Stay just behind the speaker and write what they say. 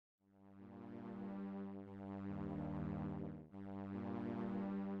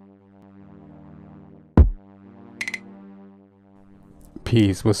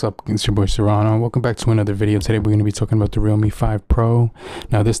Peace, what's up? It's your boy Serrano. Welcome back to another video. Today we're going to be talking about the Realme 5 Pro.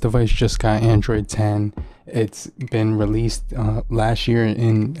 Now this device just got Android 10. It's been released last year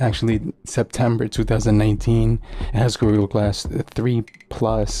in actually September 2019. It has Gorilla Glass 3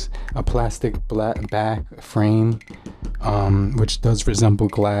 Plus, a plastic black back frame, which does resemble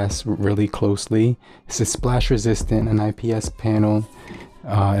glass really closely. It's a splash resistant, an IPS panel.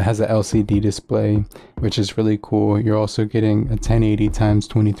 It has an LCD display, which is really cool. You're also getting a 1080 x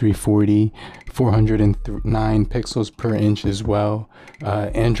 2340, 409 pixels per inch as well.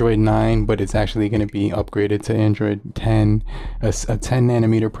 Android 9, but it's actually going to be upgraded to Android 10, a 10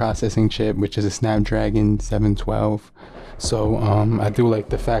 nanometer processing chip, which is a Snapdragon 712. So I do like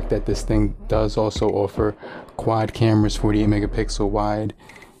the fact that this thing does also offer quad cameras, 48 megapixel wide,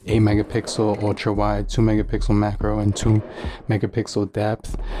 8 megapixel ultra wide, 2 megapixel macro, and 2 megapixel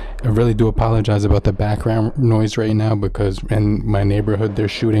depth. I really do apologize about the background noise right now because in my neighborhood they're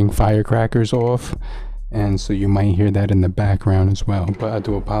shooting firecrackers off, and so you might hear that in the background as well, but I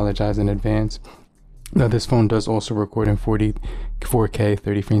do apologize in advance. Now this phone does also record in 4K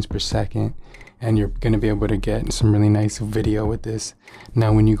 30 frames per second, and you're going to be able to get some really nice video with this.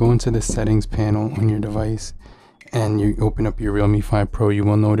 Now when you go into the settings panel on your device and you open up your Realme 5 Pro, you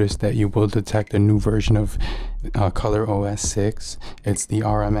will notice that you will detect a new version of Color OS 6. It's the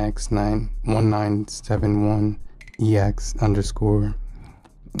RMX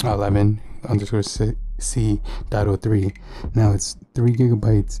 1971EX_11_C.03. Now it's 3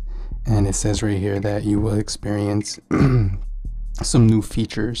 gigabytes, and it says right here that you will experience some new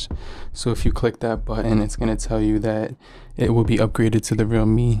features. So if you click that button, it's going to tell you that it will be upgraded to the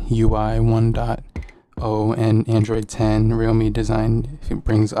Realme UI 1.0 and Android 10. Realme design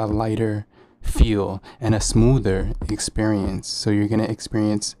brings a lighter feel and a smoother experience. So you're going to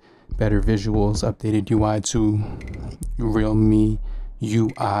experience better visuals, updated UI to Realme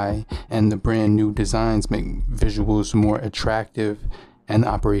UI, and the brand new designs make visuals more attractive and the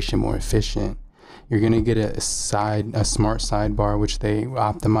operation more efficient. You're going to get a smart sidebar, which they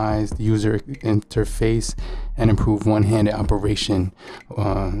optimize the user interface and improve one-handed operation.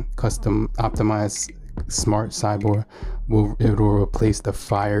 Custom optimized smart sidebar will replace the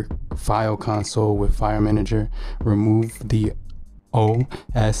file console with File Manager, remove the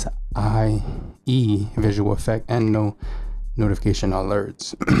OSIE visual effect, and no notification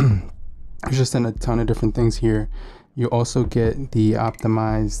alerts. There's just a ton of different things here. You also get the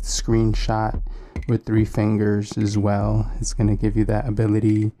optimized screenshot with 3 fingers as well. It's going to give you that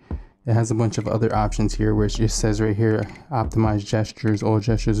ability. It has a bunch of other options here where it just says right here, optimize gestures. All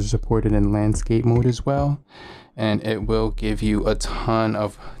gestures are supported in landscape mode as well. And it will give you a ton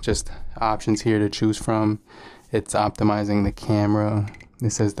of just options here to choose from. It's optimizing the camera.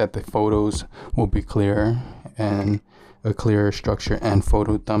 It says that the photos will be clearer and a clearer structure and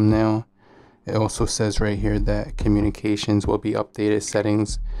photo thumbnail. It also says right here that communications will be updated.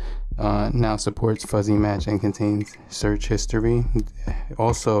 Settings now supports fuzzy match and contains search history.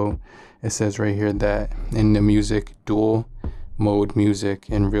 Also, it says right here that in the music, dual mode music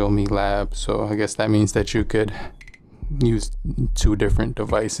in Realme Lab. So I guess that means that you could use 2 different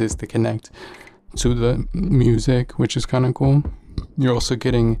devices to connect to the music, which is kind of cool. You're also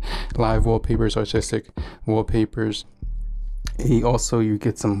getting live wallpapers, artistic wallpapers. You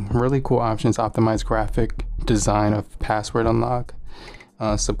get some really cool options: optimized graphic design of password unlock,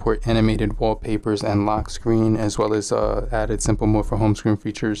 support animated wallpapers and lock screen, as well as added simple mode for home screen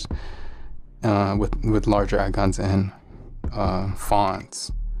features with larger icons and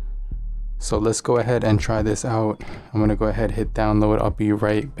fonts. So let's go ahead and try this out. I'm gonna go ahead, hit download. I'll be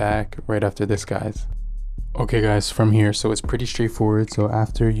right back right after this, guys. Okay guys, from here, so it's pretty straightforward. So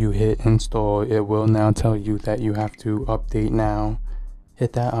after you hit install, it will now tell you that you have to update now.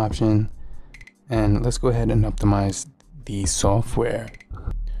 Hit that option, and let's go ahead and optimize the software.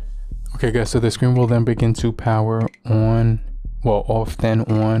 Okay guys, so the screen will then begin to power on, well, off then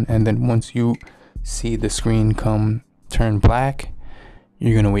on, and then once you see the screen turn black,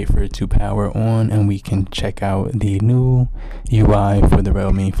 you're gonna wait for it to power on, and we can check out the new UI for the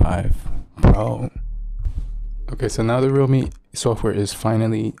Realme 5 Pro. Okay, so now the Realme software is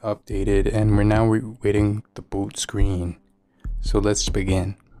finally updated, and we're now waiting the boot screen. So let's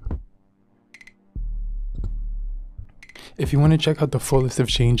begin. If you want to check out the full list of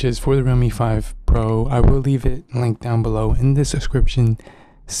changes for the Realme 5 Pro, I will leave it linked down below in the description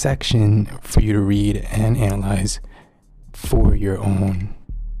section for you to read and analyze for your own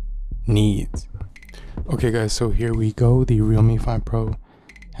needs. Okay guys, so here we go. The Realme 5 Pro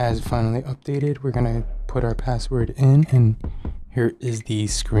has finally updated. We're gonna put our password in, and here is the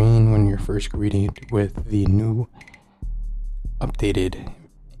screen when you're first greeted with the new updated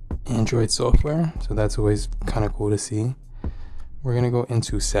Android software, so that's always kind of cool to see. We're gonna go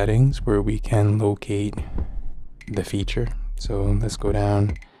into settings where we can locate the feature. So let's go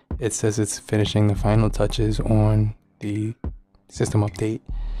down. It says it's finishing the final touches on the system update.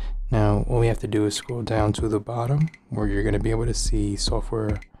 Now all we have to do is scroll down to the bottom where you're going to be able to see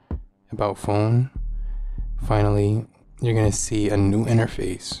software about phone. Finally, you're going to see a new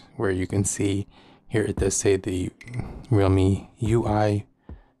interface where you can see here it does say the Realme UI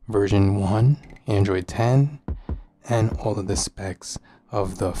version 1, Android 10, and all of the specs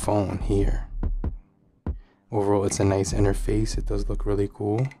of the phone here. Overall, it's a nice interface. It does look really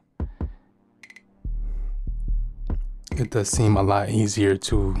cool. It does seem a lot easier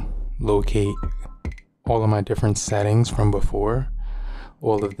to locate all of my different settings from before.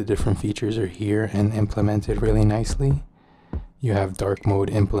 All of the different features are here and implemented really nicely. You have dark mode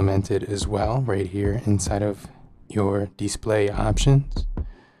implemented as well right here inside of your display options.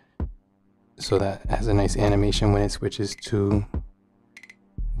 So that has a nice animation when it switches to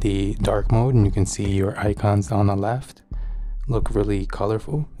the dark mode, and you can see your icons on the left look really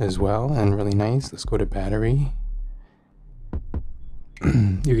colorful as well and really nice. Let's go to battery.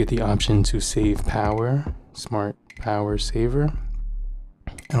 You get the option to save power, smart power saver,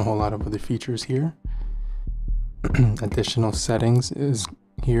 and a whole lot of other features here. Additional settings is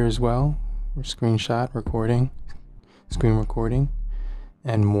here as well, for screenshot recording, screen recording,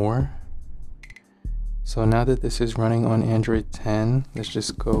 and more. So now that this is running on Android 10, let's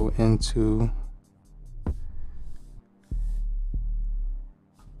just go into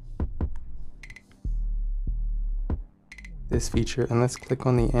this feature and let's click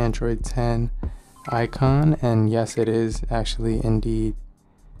on the Android 10 icon, and yes, it is actually indeed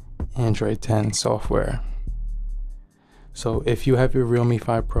Android 10 software. So if you have your Realme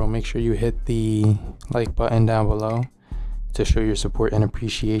 5 Pro, make sure you hit the like button down below to show your support and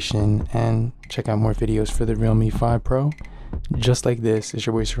appreciation, and check out more videos for the Realme 5 Pro just like this. It's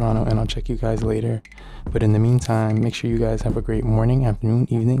your boy Serrano, and I'll check you guys later. But in the meantime, make sure you guys have a great morning, afternoon,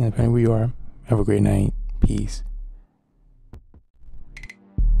 evening, and depending where you are, have a great night. Peace.